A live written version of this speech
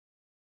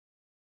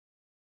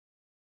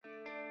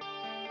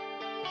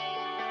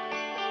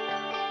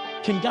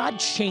Can God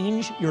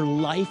change your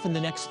life in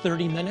the next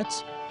 30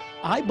 minutes?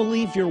 I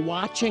believe you're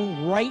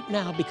watching right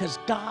now because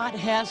God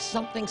has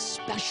something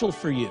special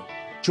for you.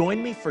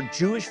 Join me for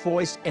Jewish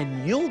Voice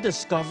and you'll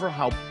discover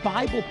how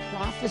Bible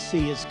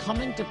prophecy is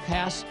coming to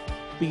pass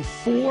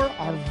before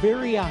our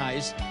very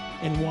eyes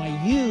and why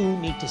you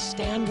need to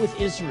stand with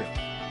Israel.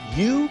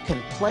 You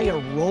can play a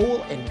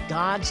role in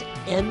God's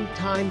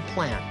end-time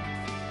plan.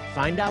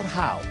 Find out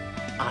how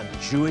on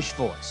Jewish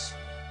Voice.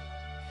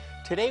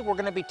 Today we're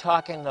going to be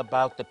talking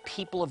about the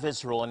people of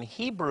Israel. In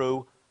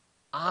Hebrew,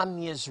 Am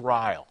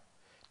Yisrael.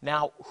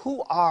 Now,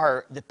 who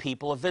are the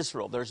people of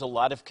Israel? There's a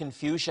lot of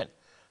confusion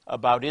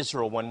about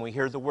Israel. When we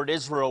hear the word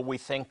Israel, we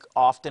think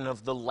often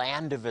of the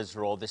land of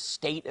Israel, the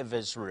state of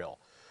Israel,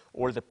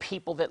 or the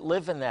people that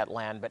live in that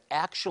land. But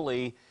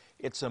actually,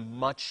 it's a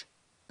much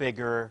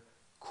bigger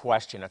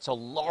question. It's a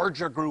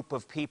larger group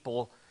of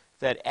people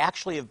that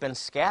actually have been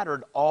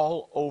scattered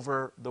all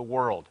over the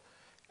world.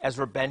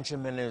 Ezra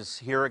Benjamin is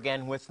here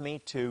again with me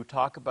to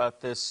talk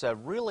about this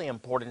really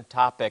important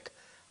topic,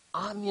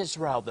 Am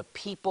Yisrael, the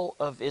people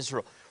of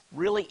Israel.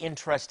 Really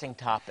interesting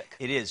topic.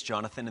 It is,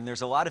 Jonathan, and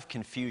there's a lot of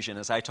confusion.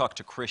 As I talk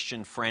to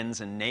Christian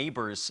friends and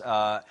neighbors,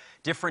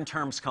 different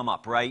terms come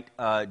up, right?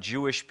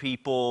 Jewish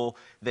people,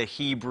 the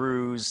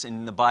Hebrews,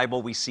 in the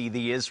Bible we see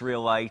the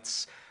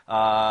Israelites,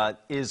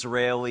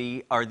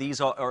 Israeli, are these,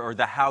 or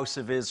the house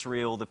of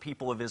Israel, the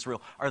people of Israel,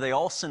 are they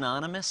all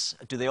synonymous?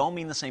 Do they all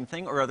mean the same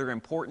thing, or are there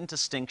important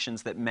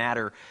distinctions that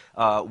matter?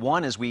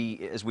 One, as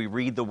we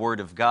read the Word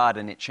of God,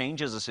 and it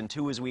changes us, and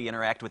two, as we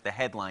interact with the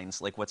headlines,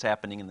 like what's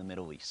happening in the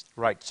Middle East.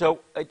 Right.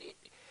 So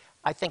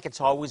I think it's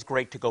always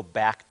great to go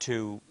back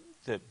to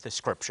the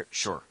Scriptures.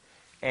 Sure.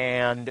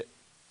 And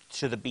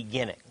to the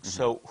beginning. Mm-hmm.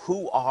 So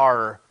who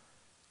are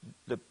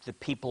the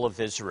people of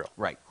Israel?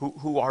 Right.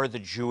 Who are the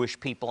Jewish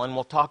people? And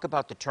we'll talk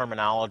about the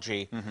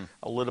terminology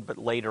a little bit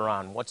later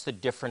on. What's the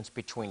difference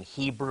between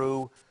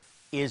Hebrew,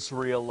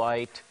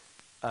 Israelite,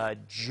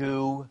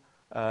 Jew?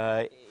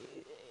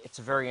 It's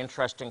a very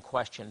interesting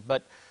question.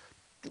 But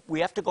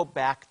we have to go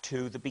back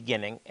to the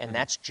beginning, and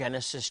that's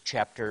Genesis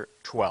chapter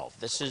 12.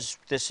 This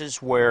is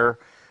where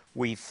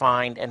we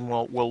find, and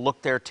we'll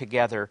look there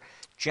together.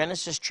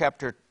 Genesis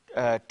chapter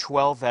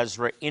 12,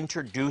 Ezra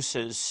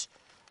introduces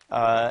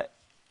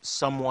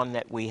someone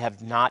that we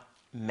have not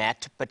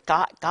met, but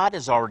God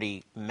has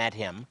already met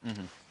him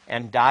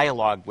and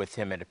dialogued with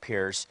him, it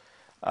appears.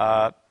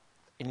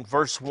 In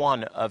verse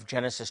 1 of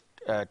Genesis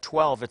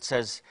 12, it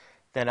says,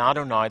 Then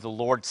Adonai, the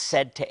Lord,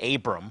 said to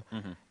Abram,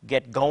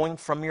 Get going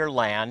from your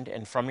land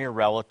and from your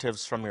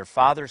relatives, from your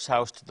father's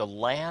house to the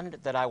land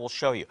that I will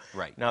show you.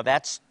 Right. Now,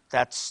 that's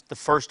the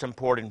first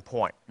important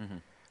point.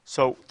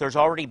 So there's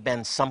already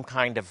been some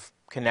kind of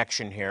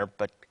connection here,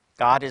 but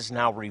God is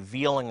now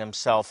revealing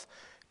himself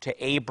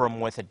to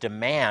Abram with a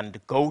demand,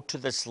 go to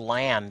this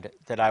land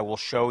that I will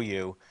show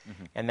you,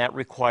 and that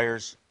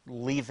requires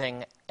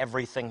leaving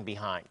everything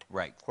behind.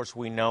 Right. Of course,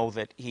 we know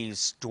that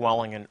he's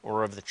dwelling in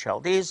Ur of the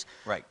Chaldees,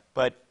 right,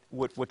 but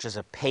which is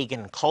a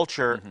pagan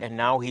culture, and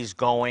now he's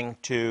going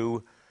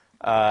to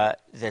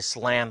this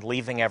land,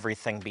 leaving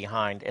everything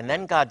behind. And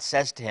then God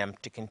says to him,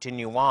 to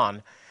continue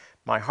on,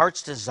 my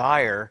heart's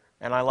desire,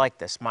 and I like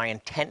this, my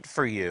intent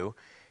for you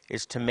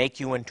is to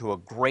make you into a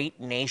great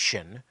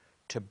nation,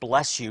 to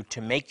bless you, to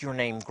make your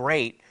name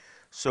great,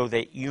 so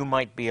that you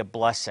might be a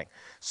blessing.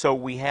 So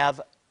we have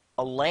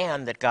a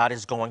land that God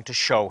is going to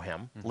show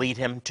him, lead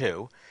him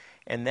to,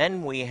 and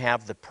then we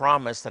have the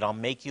promise that I'll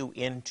make you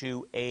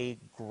into a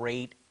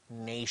great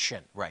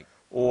nation, right,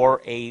 or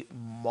a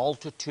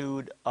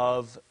multitude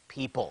of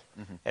people,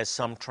 as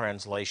some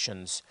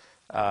translations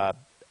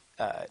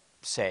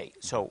say.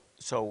 So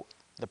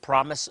the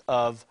promise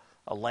of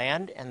a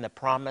land and the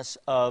promise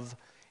of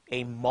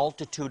a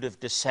multitude of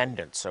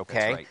descendants, okay?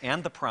 That's right.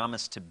 And the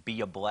promise to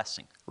be a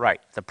blessing. Right,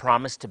 the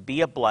promise to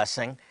be a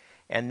blessing.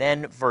 And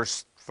then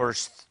verse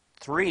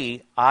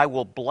 3, I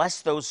will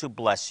bless those who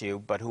bless you,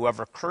 but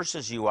whoever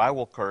curses you, I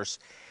will curse.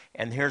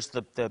 And here's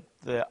the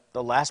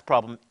last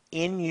problem.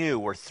 In you,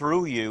 or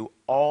through you,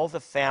 all the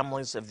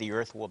families of the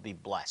earth will be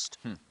blessed.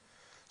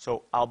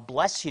 So I'll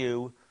bless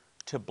you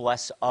to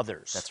bless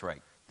others. That's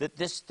right.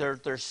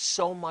 There's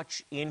so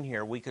much in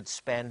here. We could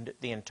spend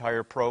the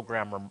entire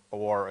program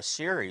or a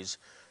series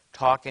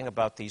talking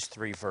about these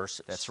three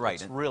verses. That's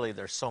right. Really,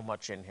 there's so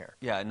much in here.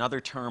 Yeah, another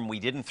term we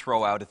didn't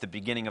throw out at the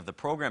beginning of the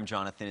program,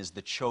 Jonathan, is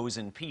the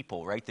chosen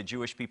people, right? The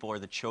Jewish people are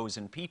the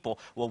chosen people.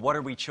 Well, what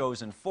are we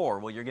chosen for?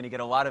 Well, you're going to get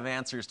a lot of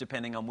answers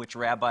depending on which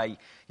rabbi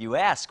you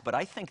ask, but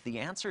I think the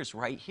answer is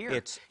right here.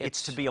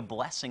 It's to be a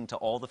blessing to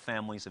all the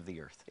families of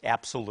the earth.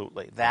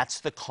 Absolutely.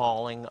 That's the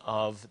calling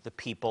of the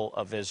people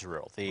of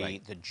Israel,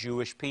 the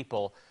Jewish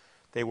people.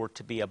 They were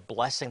to be a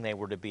blessing. They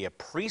were to be a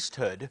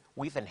priesthood.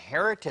 We've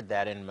inherited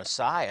that in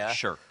Messiah.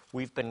 Sure.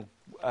 You've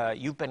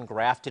been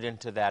grafted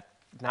into that,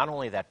 not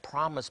only that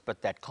promise,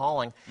 but that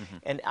calling.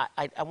 And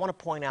I want to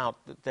point out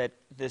that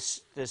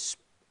this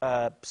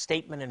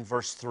statement in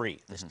verse 3,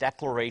 this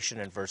declaration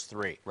in verse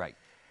 3. Right.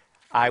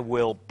 I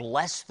will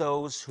bless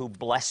those who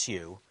bless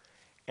you,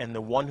 and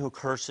the one who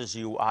curses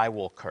you I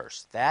will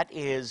curse. That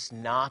is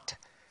not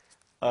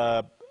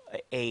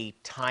a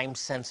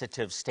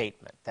time-sensitive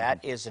statement.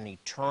 That is an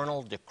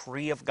eternal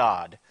decree of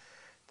God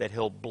that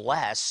he'll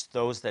bless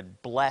those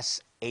that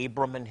bless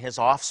Abram and his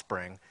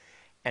offspring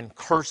and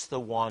curse the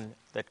one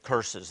that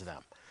curses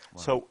them.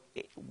 Wow. So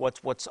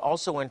what's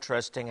also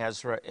interesting,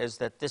 Ezra, is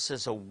that this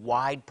is a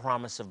wide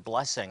promise of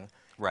blessing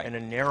and a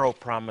narrow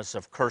promise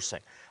of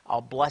cursing.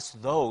 I'll bless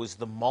those,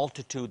 the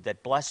multitude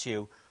that bless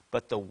you,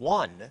 but the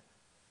one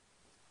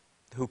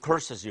who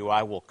curses you,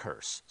 I will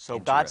curse. So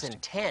God's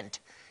intent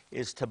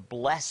is to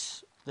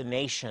bless the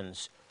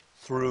nations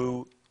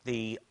through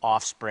the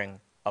offspring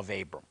of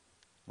Abram.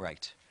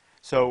 Right.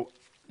 So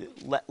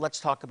let's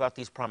talk about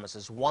these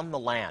promises. One, the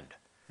land.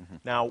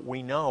 Now,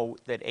 we know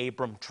that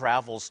Abram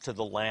travels to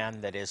the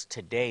land that is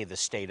today the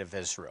state of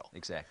Israel.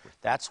 Exactly.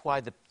 That's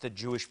why the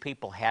Jewish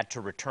people had to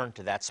return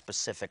to that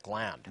specific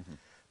land,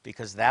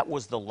 because that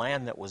was the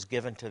land that was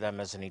given to them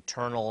as an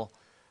eternal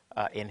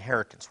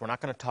inheritance. We're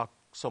not going to talk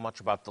so much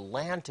about the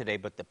land today,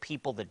 but the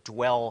people that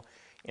dwell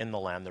in the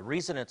land. The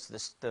reason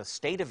it's the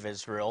state of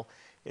Israel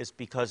is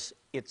because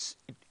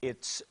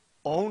it's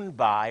owned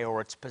by,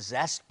 or it's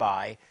possessed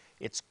by,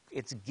 it's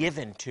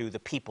given to the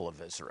people of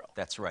Israel.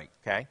 That's right.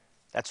 Okay?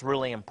 That's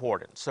really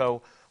important.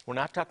 So we're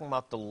not talking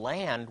about the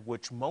land,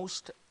 which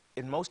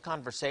in most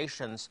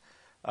conversations,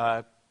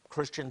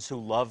 Christians who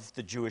love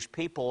the Jewish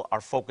people are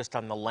focused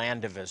on the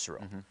land of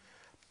Israel.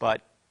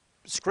 But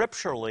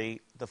scripturally,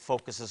 the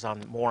focus is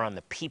more on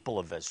the people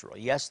of Israel.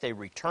 Yes, they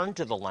return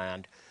to the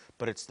land,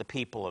 but it's the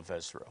people of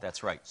Israel.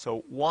 That's right.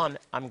 So one,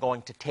 I'm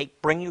going to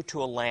bring you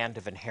to a land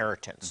of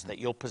inheritance that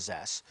you'll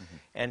possess.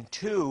 And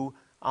two,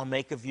 I'll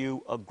make of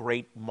you a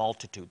great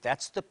multitude.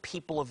 That's the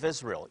people of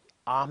Israel.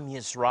 Am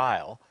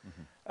Yisrael,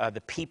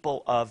 the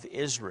people of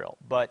Israel.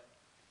 But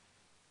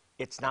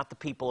it's not the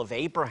people of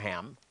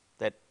Abraham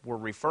that we're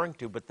referring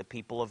to, but the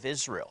people of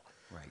Israel.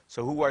 Right.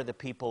 So who are the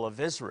people of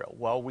Israel?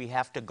 Well, we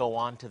have to go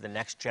on to the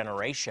next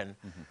generation,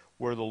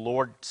 where the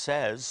Lord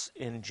says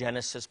in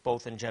Genesis,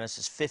 both in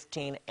Genesis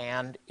 15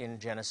 and in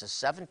Genesis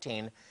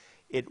 17,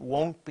 it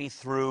won't be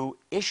through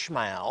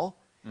Ishmael,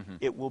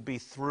 it will be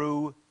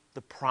through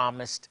the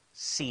promised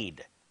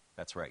seed.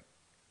 That's right.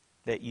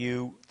 That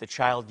the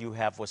child you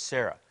have with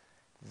Sarah.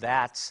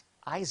 That's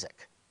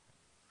Isaac.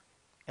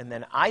 And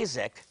then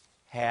Isaac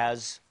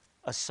has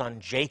a son,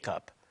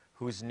 Jacob,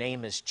 whose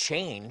name is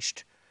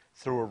changed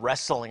through a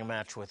wrestling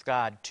match with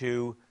God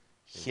to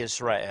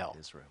Israel.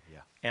 Israel, yeah.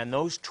 And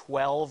those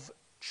 12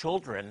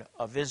 children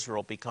of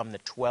Israel become the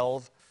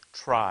 12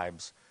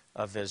 tribes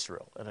of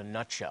Israel, in a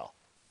nutshell.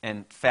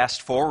 And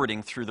fast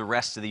forwarding through the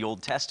rest of the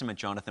Old Testament,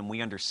 Jonathan,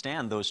 we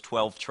understand those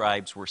 12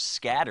 tribes were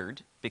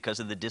scattered because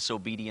of the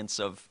disobedience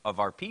of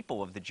our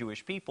people, of the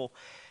Jewish people.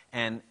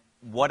 And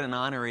what an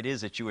honor it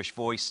is at Jewish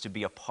Voice to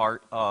be a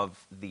part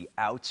of the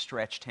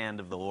outstretched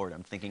hand of the Lord.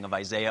 I'm thinking of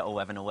Isaiah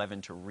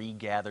 11:11, to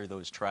regather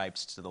those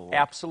tribes to the Lord.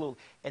 Absolutely.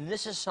 And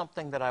this is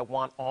something that I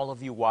want all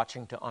of you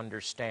watching to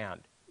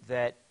understand,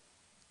 that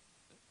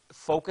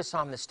focus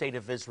on the state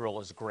of Israel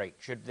is great.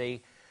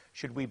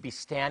 Should we be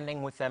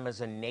standing with them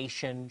as a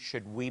nation?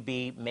 Should we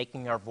be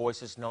making our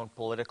voices known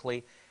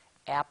politically?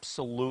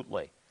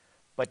 Absolutely.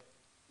 But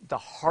the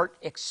heart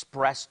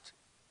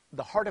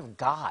of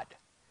God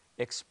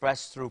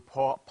expressed through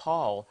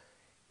Paul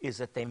is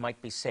that they might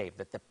be saved,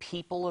 that the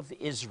people of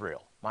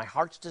Israel, my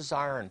heart's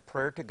desire and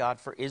prayer to God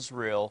for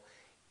Israel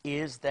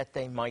is that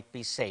they might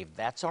be saved.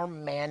 That's our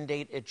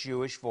mandate at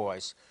Jewish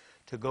Voice,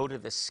 to go to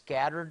the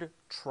scattered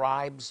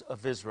tribes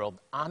of Israel,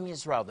 Am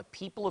Yisrael, the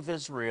people of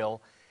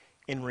Israel,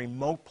 in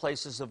remote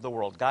places of the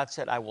world. God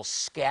said, I will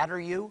scatter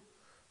you,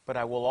 but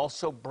I will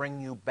also bring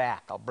you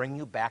back. I'll bring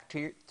you back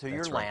to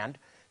your land.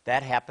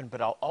 That happened,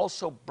 but I'll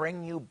also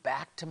bring you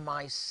back to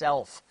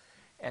myself.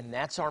 And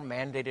that's our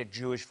mandate at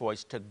Jewish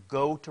Voice, to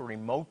go to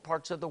remote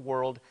parts of the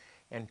world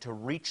and to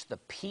reach the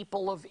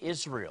people of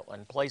Israel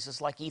in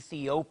places like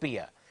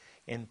Ethiopia,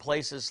 in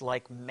places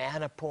like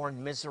Manipur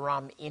and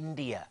Mizoram,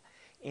 India,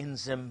 in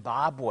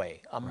Zimbabwe,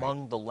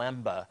 among the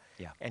Lemba.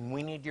 Yeah. And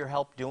we need your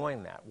help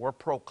doing that. We're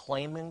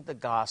proclaiming the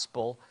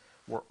gospel.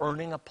 We're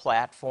earning a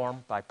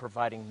platform by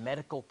providing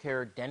medical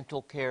care,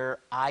 dental care,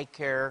 eye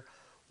care,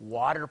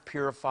 water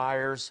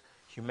purifiers,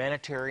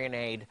 humanitarian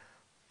aid.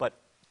 But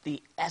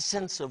the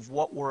essence of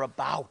what we're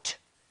about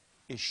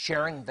is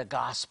sharing the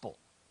gospel,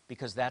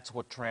 because that's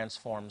what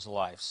transforms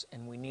lives.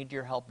 And we need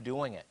your help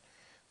doing it.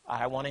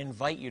 I want to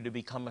invite you to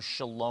become a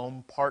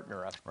shalom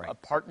partner, a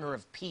partner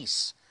of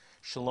peace.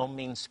 Shalom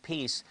means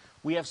peace.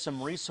 We have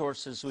some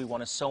resources we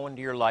want to sow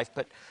into your life,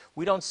 but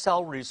we don't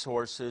sell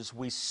resources.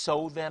 We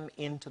sow them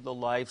into the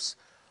lives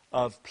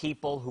of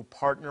people who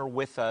partner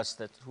with us,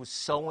 who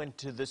sow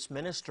into this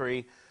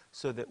ministry,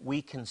 so that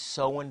we can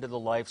sow into the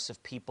lives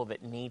of people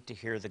that need to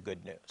hear the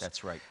good news.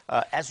 That's right.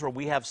 Ezra,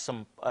 we have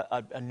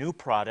a new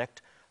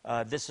product.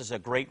 This is a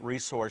great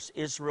resource.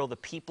 Israel, the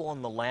people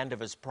in the land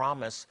of his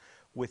promise,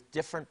 with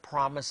different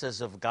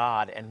promises of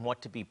God and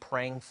what to be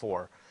praying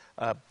for.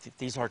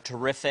 These are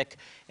terrific.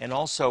 And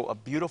also a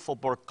beautiful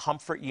book,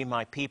 Comfort Ye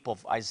My People,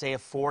 Isaiah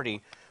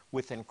 40,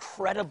 with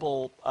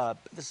incredible,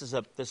 this is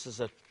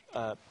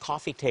a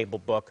coffee table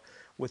book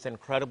with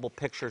incredible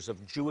pictures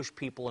of Jewish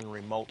people in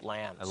remote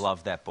lands. I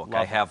love that book.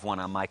 I have one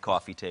on my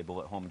coffee table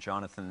at home.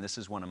 Jonathan, this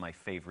is one of my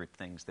favorite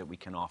things that we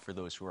can offer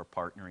those who are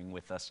partnering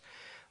with us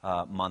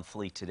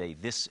monthly today.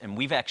 And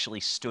we've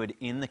actually stood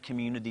in the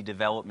community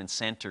development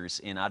centers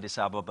in Addis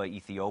Ababa,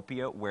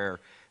 Ethiopia, where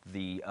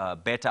the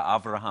Beta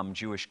Avraham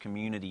Jewish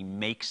community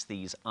makes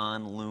these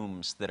on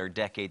looms that are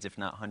decades, if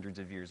not hundreds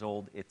of years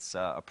old. It's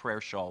a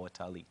prayer shawl, a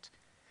talit.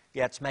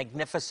 Yeah, it's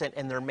magnificent,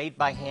 and they're made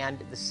by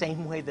hand the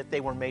same way that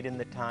they were made in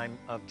the time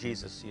of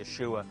Jesus,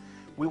 Yeshua.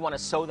 We want to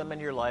sow them in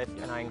your life,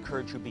 and I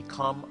encourage you to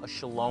become a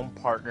Shalom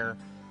partner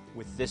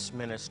with this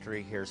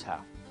ministry. Here's how.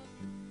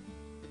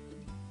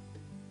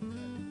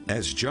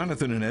 As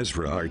Jonathan and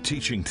Ezra are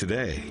teaching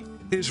today,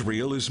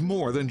 Israel is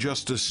more than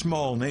just a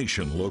small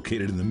nation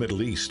located in the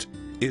Middle East.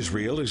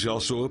 Israel is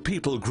also a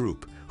people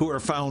group who are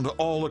found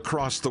all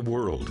across the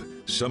world,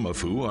 some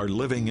of who are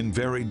living in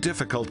very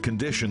difficult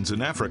conditions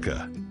in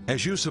Africa.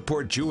 As you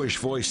support Jewish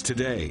Voice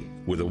today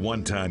with a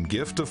one-time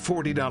gift of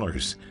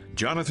 $40,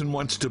 Jonathan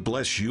wants to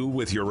bless you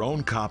with your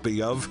own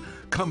copy of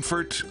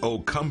Comfort, O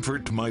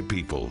Comfort My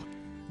People.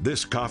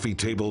 This coffee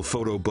table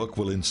photo book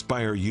will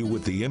inspire you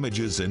with the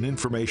images and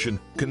information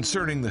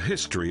concerning the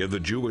history of the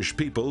Jewish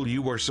people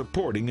you are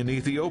supporting in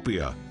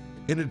Ethiopia.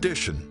 In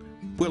addition,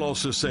 we'll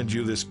also send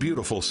you this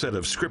beautiful set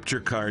of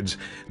scripture cards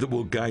that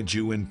will guide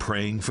you in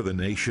praying for the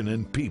nation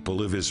and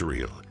people of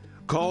Israel.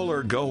 Call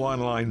or go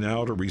online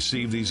now to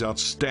receive these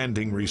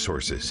outstanding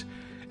resources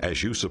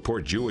as you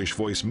support Jewish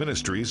Voice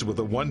Ministries with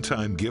a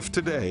one-time gift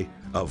today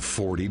of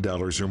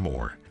 $40 or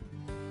more.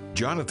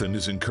 Jonathan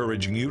is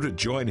encouraging you to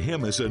join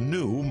him as a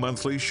new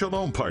monthly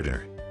Shalom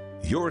partner.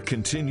 Your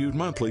continued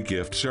monthly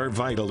gifts are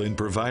vital in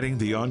providing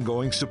the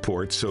ongoing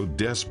support so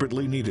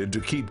desperately needed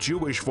to keep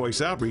Jewish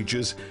Voice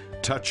outreaches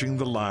touching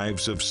the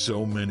lives of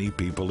so many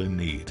people in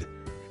need.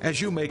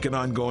 As you make an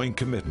ongoing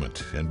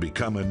commitment and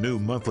become a new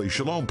monthly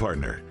Shalom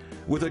partner,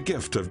 with a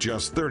gift of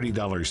just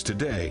 $30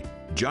 today,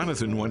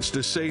 Jonathan wants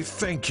to say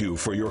thank you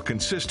for your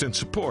consistent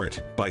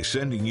support by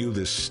sending you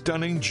this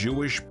stunning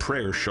Jewish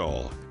prayer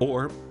shawl,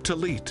 or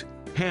talit,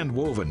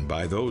 hand-woven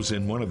by those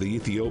in one of the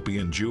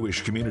Ethiopian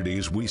Jewish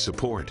communities we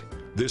support.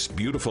 This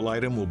beautiful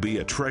item will be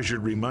a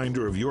treasured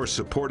reminder of your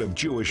support of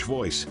Jewish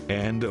Voice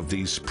and of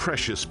these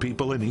precious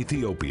people in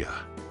Ethiopia.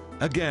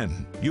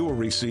 Again, you will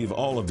receive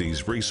all of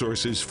these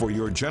resources for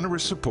your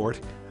generous support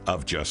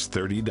of just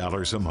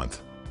 $30 a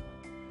month.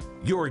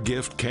 Your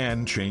gift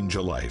can change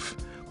a life,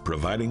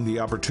 providing the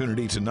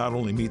opportunity to not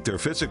only meet their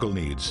physical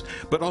needs,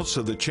 but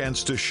also the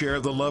chance to share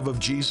the love of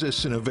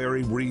Jesus in a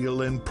very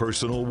real and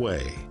personal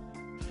way.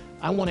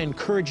 I want to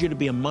encourage you to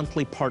be a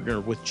monthly partner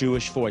with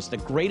Jewish Voice. The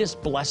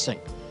greatest blessing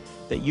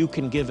that you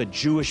can give a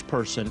Jewish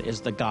person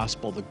is the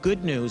gospel, the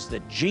good news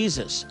that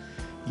Jesus,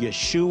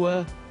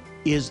 Yeshua,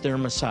 is their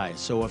Messiah.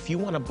 So if you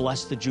want to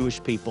bless the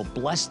Jewish people,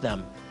 bless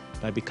them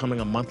by becoming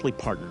a monthly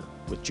partner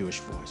with Jewish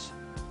Voice.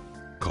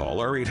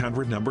 Call our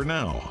 800 number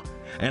now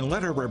and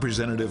let our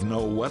representative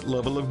know what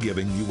level of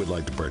giving you would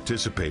like to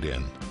participate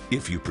in.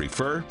 If you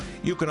prefer,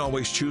 you can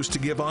always choose to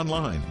give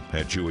online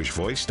at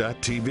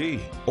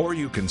jewishvoice.tv, or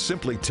you can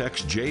simply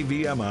text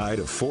JVMI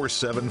to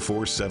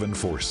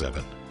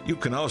 474747. You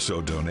can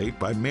also donate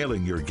by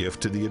mailing your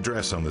gift to the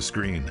address on the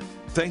screen.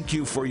 Thank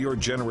you for your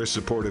generous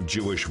support of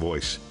Jewish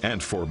Voice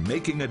and for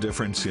making a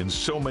difference in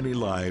so many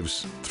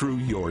lives through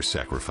your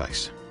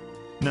sacrifice.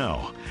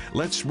 Now,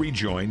 let's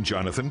rejoin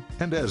Jonathan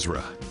and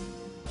Ezra.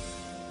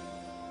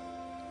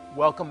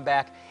 Welcome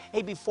back.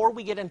 Hey, before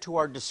we get into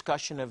our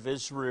discussion of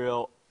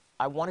Israel,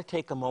 I want to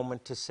take a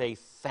moment to say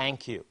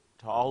thank you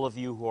to all of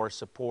you who are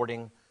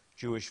supporting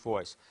Jewish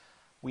Voice.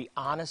 We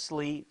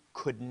honestly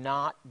could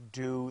not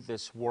do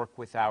this work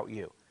without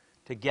you.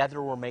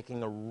 Together, we're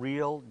making a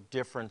real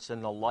difference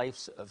in the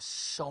lives of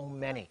so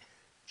many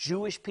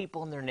Jewish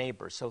people and their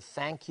neighbors. So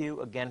thank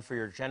you again for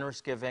your generous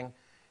giving,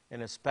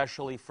 and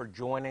especially for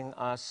joining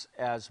us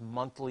as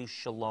monthly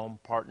Shalom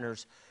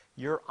partners.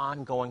 Your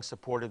ongoing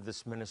support of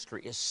this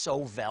ministry is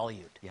so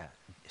valued. Yeah,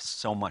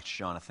 so much,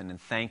 Jonathan.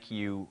 And thank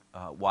you,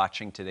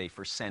 watching today,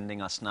 for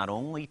sending us not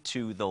only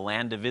to the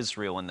land of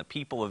Israel and the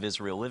people of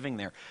Israel living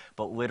there,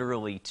 but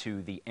literally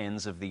to the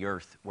ends of the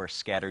earth where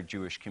scattered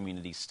Jewish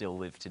communities still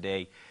live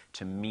today,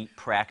 to meet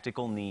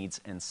practical needs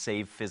and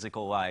save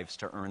physical lives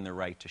to earn the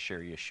right to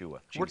share Yeshua,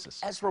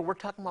 Jesus. Ezra, we're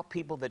talking about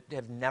people that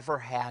have never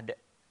had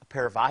a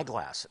pair of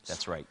eyeglasses.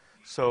 That's right.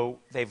 So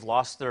they've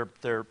lost their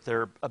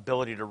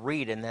ability to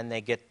read, and then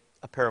they get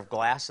a pair of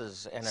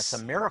glasses, and it's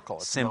a miracle.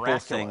 It's simple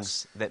miraculous.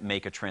 Things that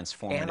make a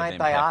transformative impact on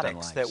Antibiotics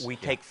lives that we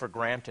take for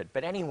granted.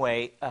 But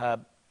anyway,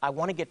 I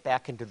want to get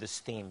back into this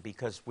theme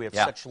because we have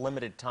such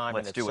limited time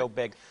and it's so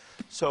big.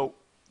 So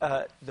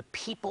the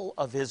people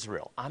of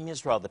Israel, I'm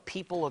Israel, the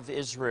people of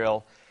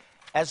Israel,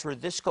 Ezra,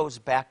 this goes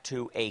back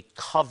to a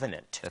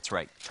covenant. That's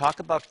right. Talk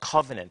about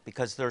covenant,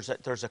 because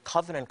there's a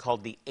covenant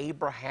called the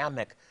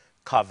Abrahamic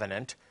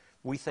covenant.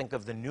 We think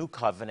of the new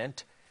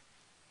covenant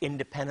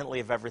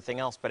independently of everything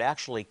else, but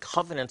actually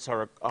covenants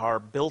are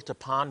built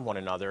upon one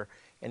another,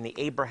 and the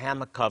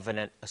Abrahamic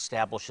covenant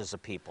establishes a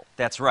people.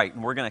 That's right.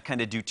 And we're going to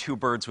kind of do two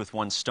birds with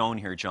one stone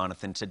here,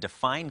 Jonathan, to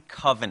define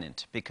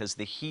covenant, because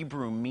the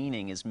Hebrew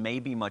meaning is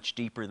maybe much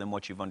deeper than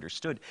what you've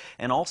understood,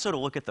 and also to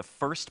look at the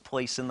first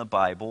place in the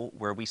Bible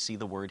where we see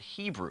the word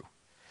Hebrew.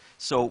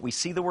 So we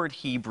see the word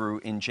Hebrew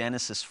in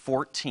Genesis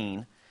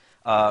 14,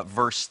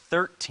 verse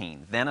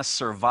 13. Then a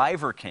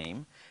survivor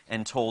came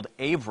and told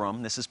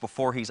Abram, this is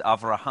before he's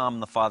Avraham,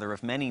 the father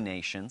of many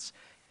nations,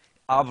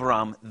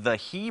 Abram the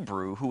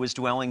Hebrew, who was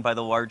dwelling by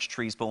the large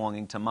trees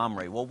belonging to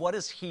Mamre. Well, what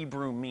does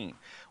Hebrew mean?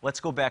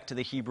 Let's go back to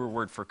the Hebrew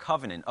word for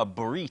covenant, a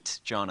brit,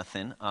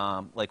 Jonathan,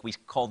 like we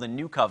call the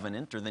New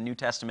Covenant or the New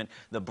Testament,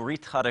 the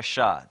Brit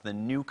Hadashah, the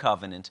New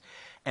Covenant.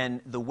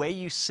 And the way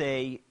you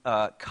say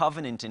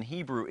covenant in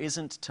Hebrew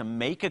isn't to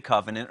make a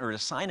covenant or to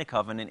sign a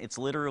covenant, it's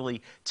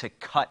literally to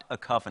cut a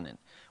covenant.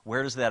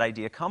 Where does that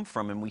idea come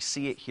from? And we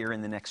see it here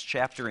in the next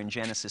chapter in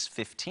Genesis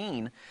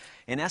 15.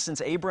 In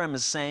essence, Abraham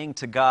is saying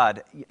to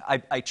God,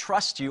 I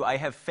trust you, I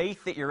have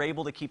faith that you're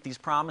able to keep these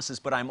promises,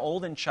 but I'm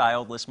old and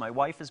childless, my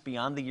wife is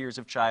beyond the years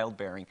of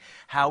childbearing.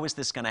 How is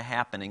this going to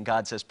happen? And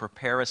God says,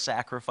 prepare a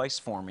sacrifice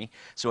for me.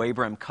 So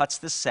Abraham cuts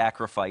this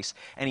sacrifice,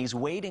 and he's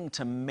waiting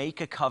to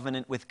make a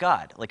covenant with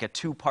God, like a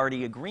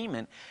two-party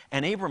agreement,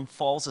 and Abraham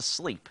falls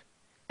asleep.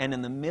 And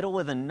in the middle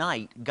of the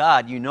night,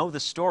 God, you know the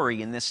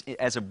story, in this,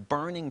 as a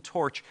burning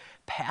torch,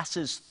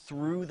 passes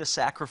through the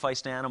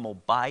sacrificed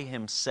animal by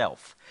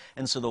himself.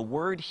 And so the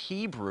word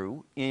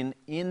Hebrew, in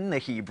the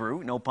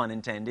Hebrew, no pun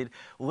intended,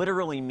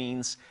 literally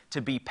means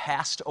to be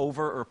passed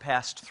over or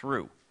passed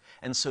through.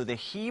 And so the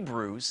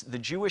Hebrews, the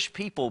Jewish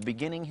people,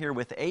 beginning here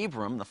with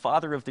Abram, the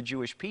father of the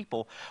Jewish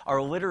people,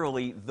 are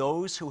literally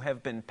those who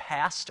have been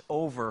passed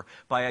over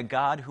by a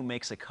God who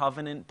makes a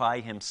covenant by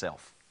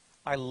himself.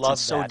 I love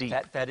so that. Deep.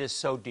 That is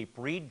so deep.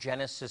 Read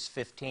Genesis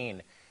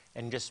 15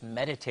 and just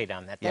meditate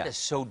on that. Yeah. That is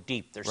so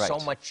deep. There's so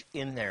much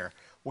in there.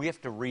 We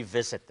have to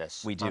revisit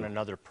this on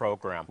another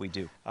program. We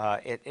do.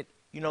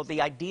 You know,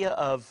 the idea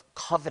of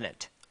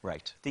covenant.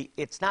 Right.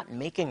 It's not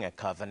making a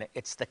covenant,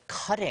 it's the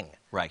cutting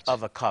Right.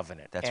 of a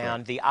covenant. That's and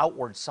right. the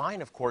outward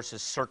sign, of course,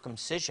 is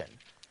circumcision.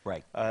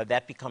 Right.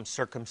 That becomes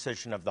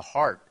circumcision of the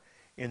heart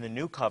in the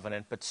new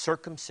covenant, but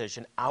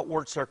circumcision,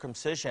 outward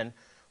circumcision,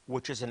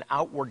 which is an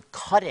outward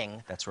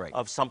cutting That's right.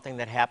 of something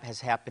that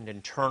has happened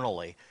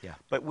internally. Yeah.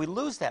 But we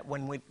lose that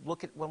when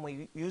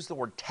we use the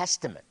word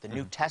testament, the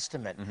New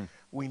Testament.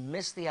 We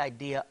miss the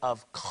idea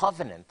of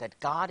covenant, that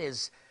God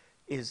is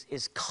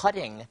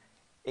cutting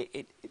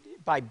it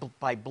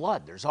by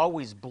blood. There's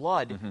always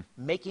blood,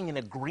 making an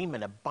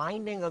agreement, a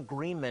binding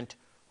agreement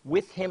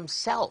with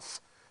himself.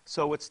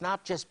 So it's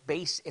not just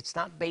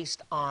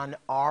based on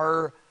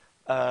our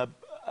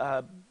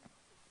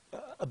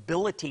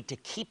ability to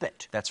keep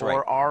it. That's right.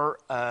 Or our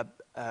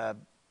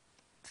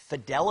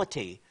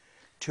fidelity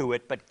to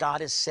it, but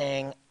God is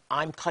saying,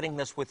 I'm cutting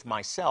this with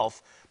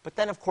myself. But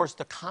then, of course,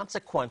 the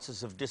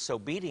consequences of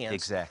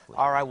disobedience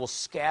are I will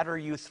scatter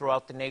you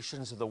throughout the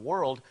nations of the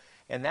world.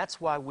 And that's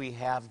why we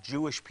have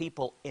Jewish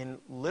people in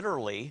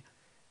literally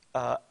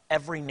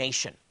every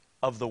nation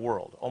of the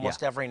world,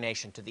 almost every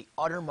nation, to the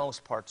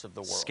uttermost parts of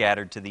the world.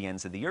 Scattered to the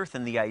ends of the earth.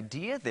 And the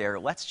idea there,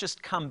 let's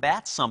just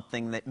combat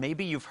something that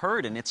maybe you've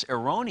heard, and it's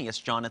erroneous,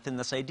 Jonathan,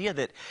 this idea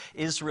that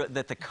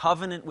that the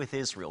covenant with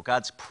Israel,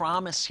 God's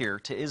promise here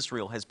to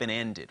Israel has been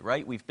ended,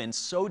 right? We've been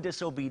so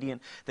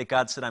disobedient that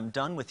God said, I'm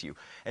done with you.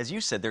 As you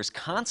said, there's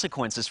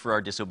consequences for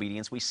our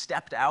disobedience. We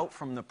stepped out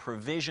from the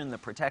provision, the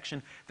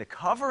protection, the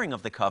covering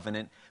of the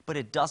covenant, but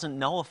it doesn't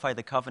nullify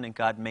the covenant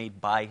God made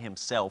by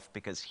himself,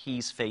 because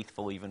he's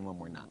faithful even when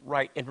we're not.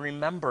 Right, and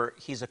remember,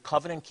 he's a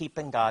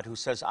covenant-keeping God who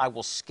says, I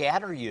will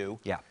scatter you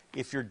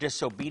if you're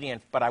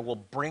disobedient, but I will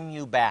bring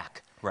you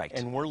back. Right.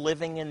 And we're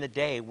living in the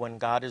day when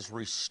God is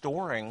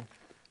restoring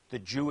the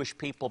Jewish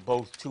people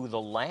both to the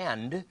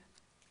land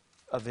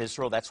of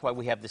Israel. That's why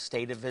we have the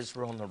state of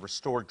Israel and the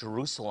restored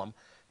Jerusalem.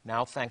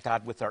 Now, thank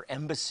God, with our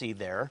embassy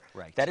there.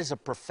 Right. That is a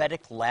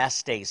prophetic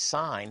last-day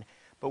sign.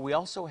 But we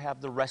also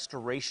have the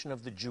restoration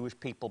of the Jewish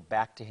people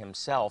back to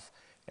himself.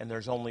 And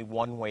there's only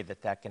one way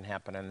that can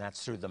happen, and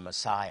that's through the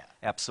Messiah.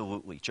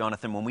 Absolutely.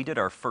 Jonathan, when we did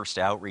our first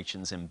outreach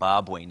in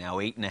Zimbabwe now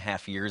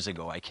 8.5 years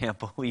ago, I can't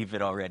believe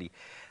it already,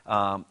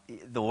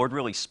 the Lord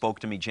really spoke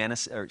to me,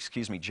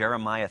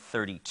 Jeremiah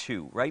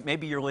 32, right?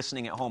 Maybe you're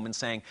listening at home and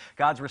saying,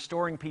 God's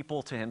restoring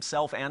people to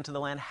himself and to the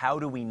land. How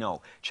do we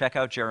know? Check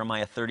out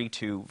Jeremiah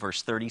 32,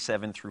 verse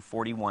 37 through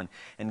 41.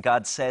 And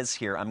God says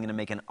here, I'm going to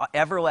make an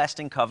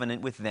everlasting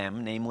covenant with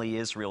them, namely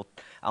Israel.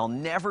 I'll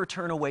never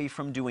turn away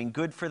from doing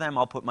good for them.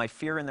 I'll put my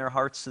fear in their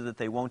hearts so that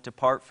they won't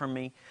depart from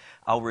me.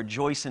 I'll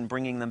rejoice in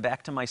bringing them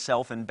back to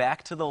myself and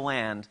back to the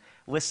land.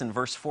 Listen,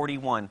 verse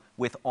 41,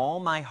 with all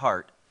my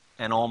heart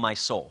and all my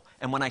soul.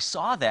 And when I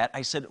saw that,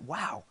 I said,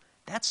 wow,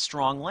 that's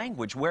strong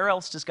language. Where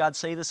else does God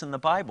say this in the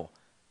Bible?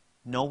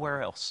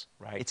 Nowhere else.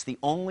 Right. It's the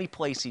only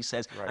place he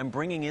says, I'm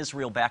bringing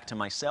Israel back to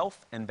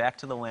myself and back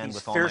to the land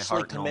with all my heart and all my soul.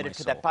 He's fiercely committed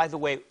to that. By the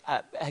way,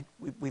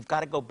 we've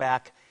got to go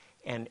back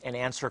and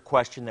answer a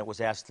question that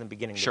was asked in the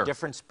beginning. Sure. The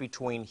difference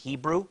between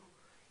Hebrew,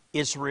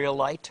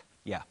 Israelite,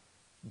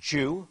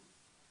 Jew,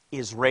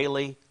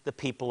 Israeli, the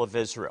people of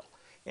Israel.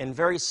 And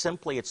very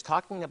simply, it's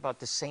talking about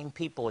the same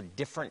people at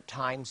different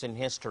times in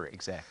history.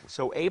 Exactly.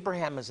 So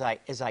Abraham is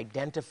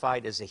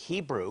identified as a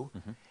Hebrew,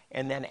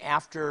 and then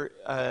after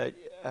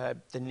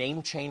the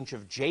name change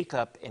of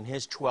Jacob and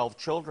his 12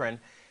 children,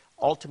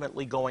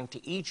 ultimately going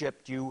to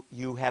Egypt,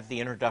 you have the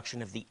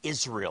introduction of the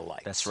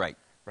Israelites. That's right.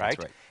 Right?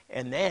 That's right.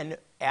 And then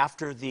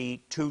after the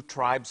two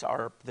tribes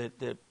are,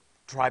 the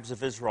tribes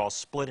of Israel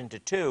split into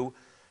two,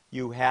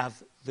 you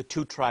have the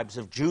two tribes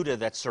of Judah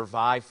that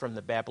survived from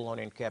the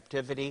Babylonian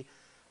captivity.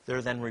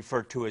 They're then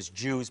referred to as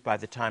Jews by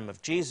the time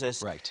of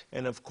Jesus. Right.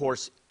 And of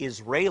course,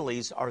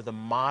 Israelis are the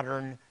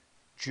modern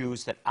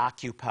Jews that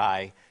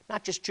occupy,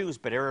 not just Jews,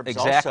 but Arabs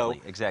also,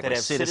 that have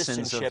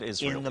citizenship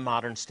in the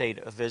modern state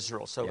of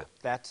Israel. So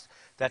that's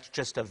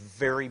just a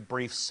very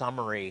brief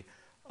summary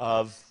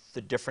of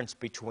the difference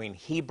between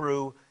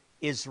Hebrew,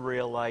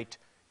 Israelite,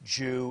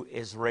 Jew,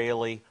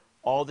 Israeli,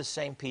 all the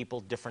same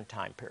people, different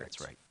time periods.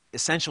 That's right.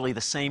 Essentially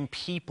the same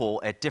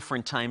people at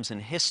different times in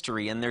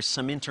history, and there's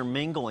some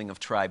intermingling of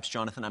tribes.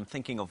 Jonathan, I'm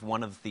thinking of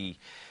one of the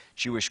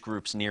Jewish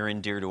groups near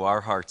and dear to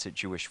our hearts at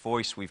Jewish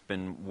Voice. We've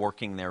been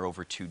working there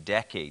over 2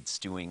 decades,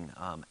 doing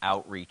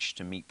outreach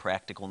to meet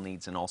practical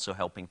needs and also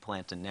helping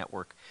plant a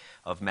network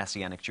of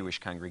Messianic Jewish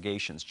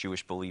congregations,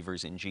 Jewish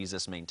believers in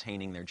Jesus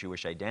maintaining their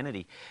Jewish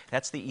identity.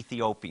 That's the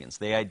Ethiopians.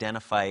 They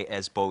identify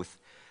as both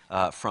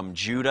from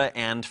Judah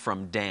and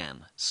from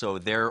Dan. So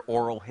their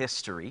oral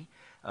history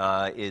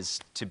is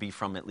to be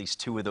from at least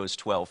 2 of those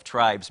 12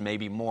 tribes,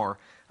 maybe more.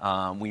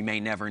 We may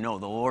never know.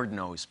 The Lord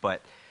knows.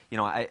 But, you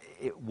know,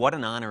 what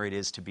an honor it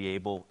is to be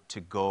able to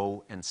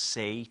go and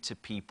say to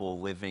people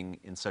living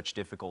in such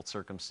difficult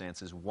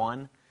circumstances,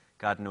 one,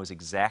 God knows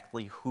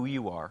exactly who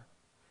you are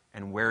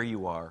and where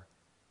you are,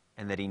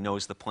 and that He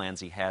knows the plans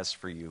He has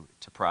for you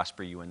to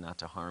prosper you and not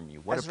to harm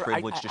you. What Ezra, a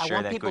privilege to share that good news.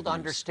 I want people to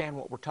understand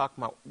what we're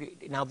talking about.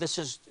 Now, this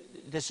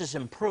is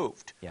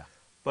improved. Yeah.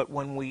 But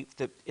when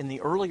in the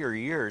earlier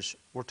years,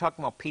 we're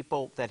talking about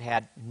people that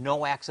had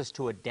no access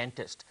to a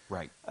dentist.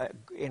 Right.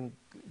 In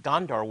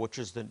Gondar, which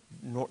is the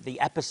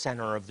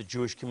epicenter of the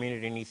Jewish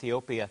community in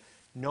Ethiopia,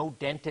 no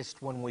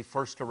dentist when we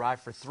first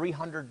arrived for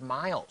 300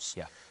 miles.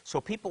 Yeah. So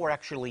people were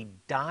actually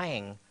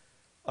dying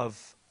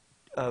of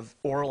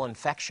oral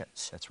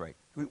infections. That's right.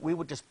 We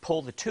would just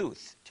pull the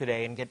tooth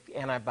today and get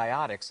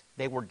antibiotics.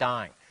 They were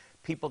dying.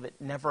 People that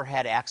never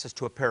had access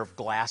to a pair of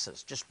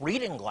glasses, just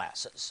reading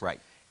glasses. Right.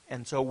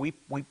 And so we've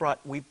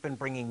been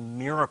bringing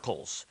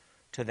miracles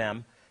to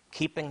them,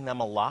 keeping them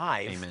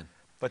alive. Amen.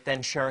 But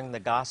then sharing the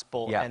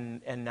gospel, Yeah.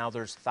 and now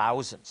there's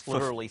thousands,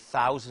 literally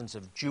thousands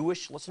of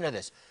listen to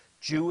this,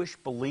 Jewish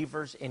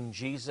believers in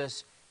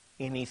Jesus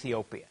in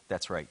Ethiopia.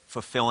 That's right.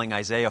 Fulfilling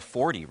Isaiah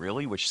 40,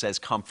 really, which says,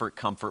 "Comfort,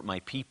 comfort my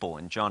people."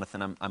 And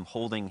Jonathan, I'm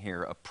holding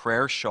here a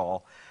prayer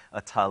shawl,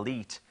 a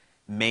talit,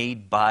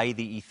 made by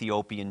the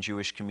Ethiopian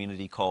Jewish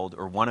community called,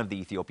 or one of the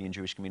Ethiopian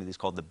Jewish communities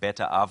called the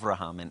Beta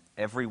Avraham, and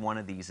every one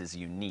of these is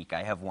unique.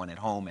 I have one at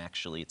home,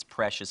 actually. It's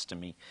precious to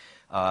me.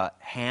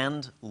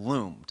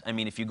 Hand-loomed. I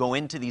mean, if you go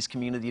into these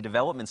community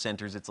development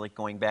centers, it's like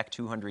going back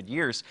 200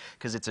 years,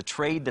 because it's a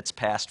trade that's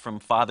passed from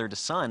father to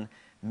son,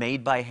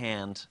 made by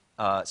hand,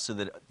 so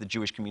that the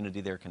Jewish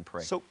community there can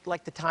pray. So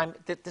like the time,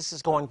 this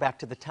is going back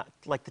to the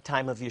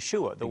time of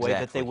Yeshua, the way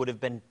that they would have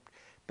been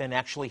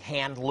actually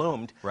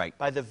hand-loomed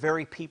by the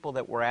very people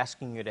that we're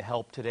asking you to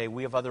help today.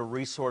 We have other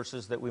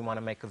resources that we want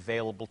to make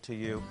available to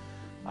you.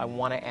 I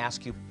want to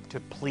ask you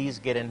to please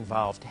get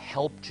involved.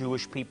 Help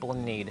Jewish people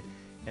in need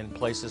in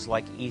places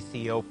like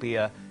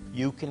Ethiopia.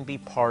 You can be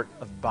part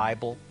of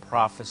Bible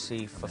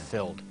prophecy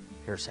fulfilled.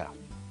 Here's how.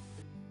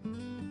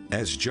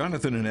 As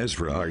Jonathan and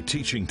Ezra are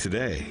teaching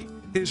today,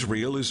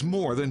 Israel is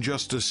more than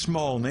just a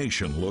small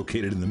nation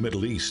located in the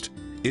Middle East.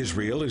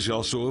 Israel is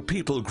also a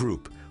people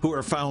group who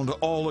are found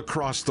all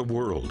across the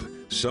world,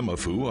 some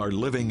of who are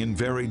living in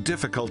very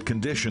difficult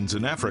conditions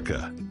in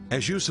Africa.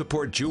 As you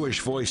support Jewish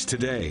Voice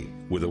today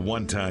with a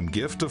one-time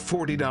gift of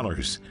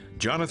 $40,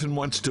 Jonathan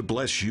wants to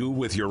bless you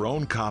with your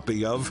own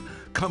copy of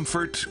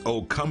Comfort,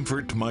 O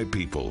Comfort My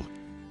People.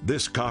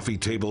 This coffee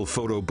table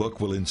photo book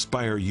will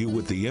inspire you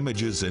with the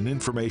images and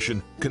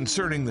information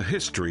concerning the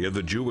history of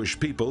the Jewish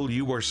people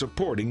you are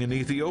supporting in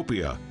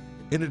Ethiopia.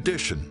 In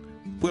addition,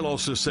 we'll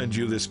also send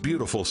you this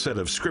beautiful set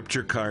of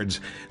scripture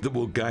cards that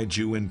will guide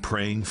you in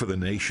praying for the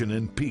nation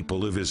and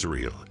people of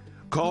Israel.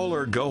 Call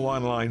or go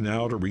online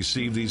now to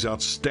receive these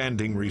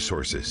outstanding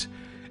resources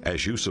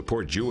as you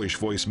support Jewish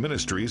Voice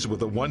Ministries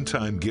with a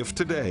one-time gift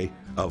today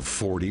of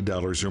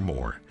 $40 or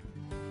more.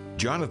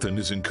 Jonathan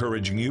is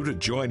encouraging you to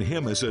join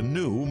him as a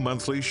new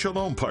monthly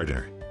Shalom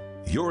partner.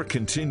 Your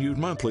continued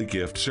monthly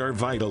gifts are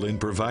vital in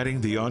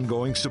providing the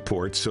ongoing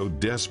support so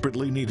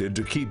desperately needed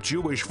to keep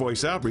Jewish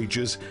Voice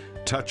outreaches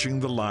touching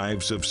the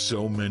lives of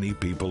so many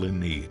people in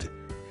need.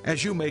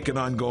 As you make an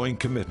ongoing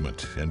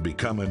commitment and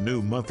become a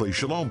new monthly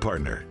Shalom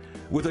partner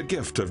with a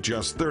gift of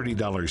just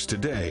 $30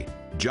 today,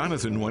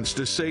 Jonathan wants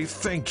to say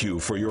thank you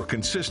for your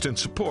consistent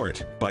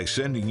support by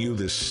sending you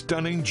this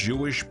stunning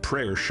Jewish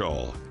prayer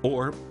shawl,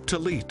 or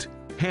talit,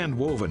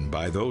 hand-woven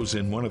by those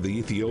in one of the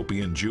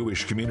Ethiopian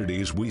Jewish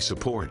communities we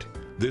support.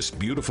 This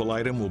beautiful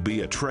item will be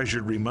a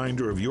treasured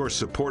reminder of your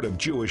support of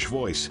Jewish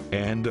Voice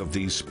and of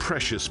these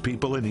precious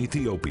people in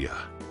Ethiopia.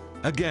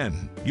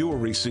 Again, you will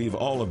receive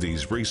all of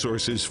these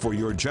resources for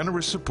your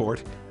generous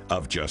support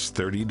of just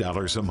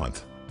 $30 a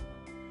month.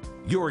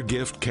 Your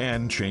gift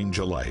can change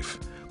a life,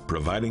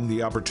 providing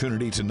the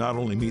opportunity to not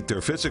only meet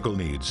their physical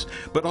needs,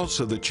 but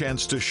also the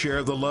chance to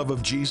share the love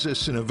of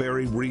Jesus in a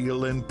very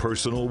real and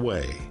personal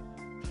way.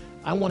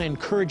 I want to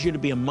encourage you to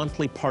be a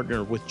monthly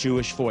partner with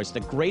Jewish Voice.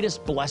 The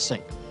greatest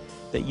blessing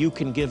that you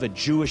can give a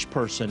Jewish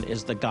person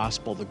is the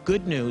gospel, the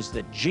good news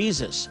that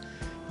Jesus,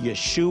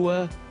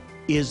 Yeshua,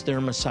 is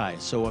their Messiah.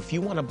 So if you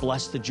want to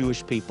bless the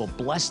Jewish people,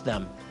 bless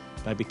them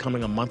by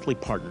becoming a monthly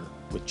partner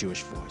with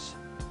Jewish Voice.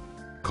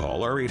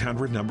 Call our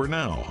 800 number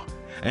now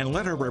and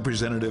let our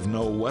representative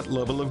know what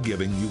level of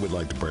giving you would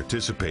like to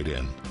participate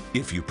in.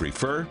 If you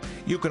prefer,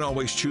 you can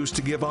always choose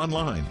to give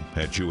online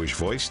at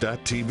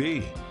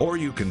jewishvoice.tv, or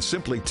you can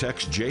simply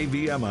text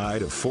JVMI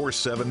to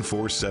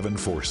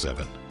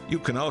 474747. You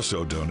can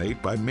also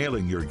donate by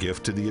mailing your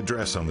gift to the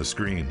address on the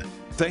screen.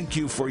 Thank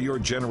you for your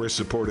generous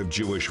support of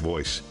Jewish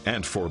Voice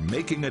and for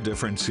making a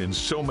difference in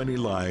so many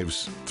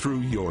lives through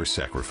your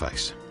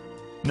sacrifice.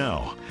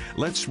 Now,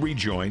 let's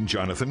rejoin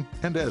Jonathan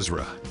and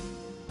Ezra.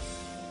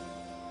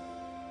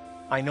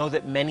 I know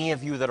that many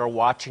of you that are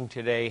watching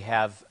today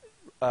have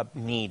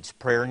needs,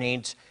 prayer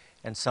needs,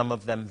 and some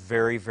of them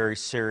very, very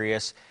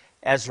serious.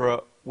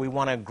 Ezra, we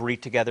want to agree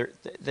together.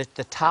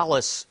 The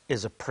tallis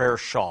is a prayer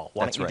shawl.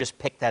 Why don't you just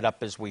pick that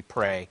up as we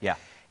pray? Yeah.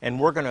 And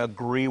we're going to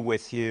agree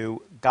with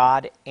you.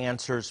 God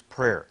answers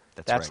prayer.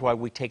 That's right. why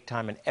we take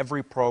time in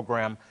every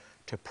program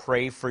to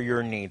pray for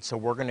your needs. So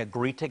we're going to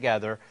agree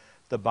together.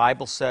 The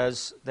Bible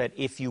says that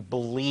if you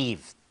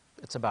believe,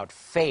 it's about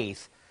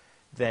faith,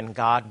 then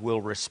God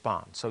will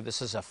respond. So this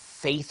is a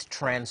faith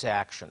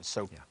transaction.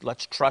 So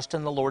let's trust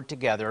in the Lord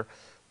together.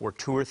 Where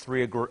two or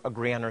three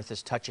agree on earth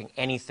is touching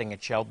anything,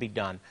 it shall be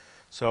done.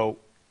 So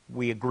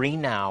we agree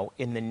now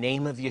in the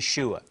name of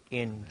Yeshua,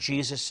 in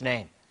Jesus'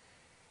 name,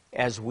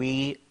 as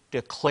we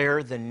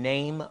declare the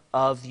name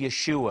of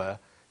Yeshua,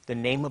 the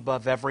name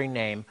above every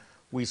name,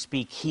 we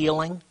speak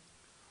healing,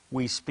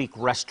 we speak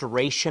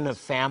restoration of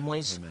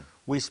families, Amen.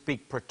 We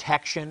speak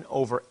protection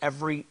over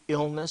every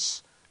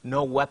illness.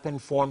 No weapon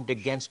formed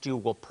against you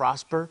will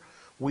prosper.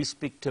 We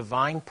speak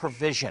divine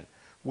provision.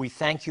 We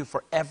thank you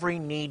for every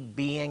need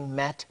being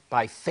met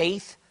by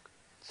faith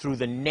through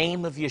the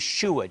name of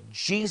Yeshua,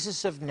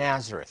 Jesus of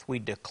Nazareth. We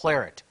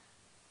declare it.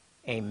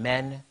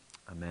 Amen.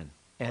 Amen.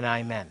 And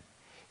amen.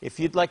 If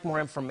you'd like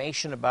more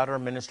information about our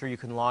ministry, you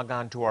can log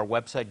on to our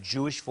website,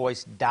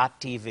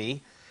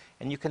 jewishvoice.tv,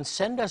 and you can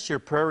send us your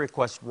prayer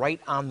requests right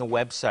on the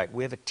website.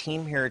 We have a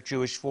team here at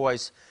Jewish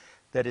Voice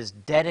that is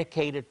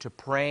dedicated to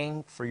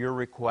praying for your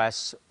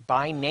requests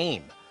by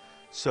name.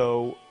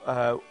 So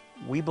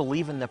we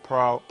believe in the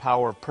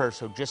power of prayer,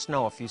 so just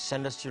know if you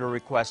send us your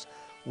request,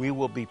 we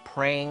will be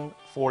praying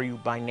for you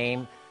by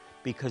name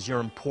because you're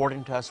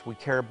important to us. We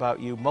care about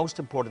you. Most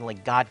importantly,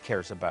 God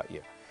cares about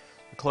you.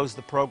 To close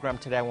the program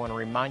today, I want to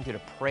remind you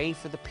to pray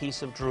for the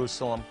peace of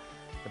Jerusalem.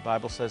 The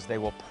Bible says they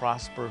will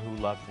prosper who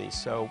love thee.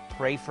 So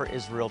pray for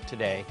Israel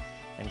today,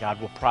 and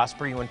God will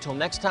prosper you. Until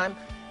next time,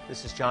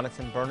 this is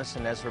Jonathan Bernis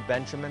and Ezra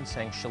Benjamin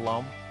saying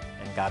shalom,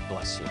 and God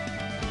bless you.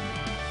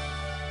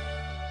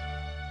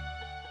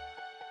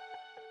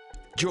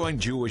 Join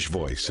Jewish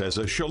Voice as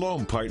a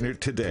Shalom partner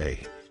today,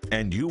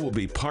 and you will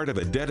be part of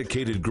a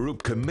dedicated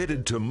group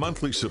committed to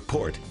monthly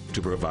support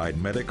to provide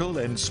medical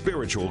and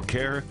spiritual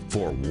care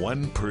for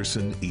one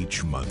person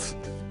each month.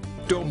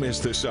 Don't miss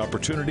this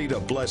opportunity to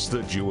bless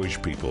the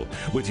Jewish people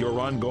with your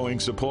ongoing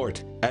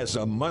support as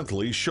a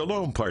monthly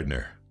Shalom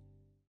partner.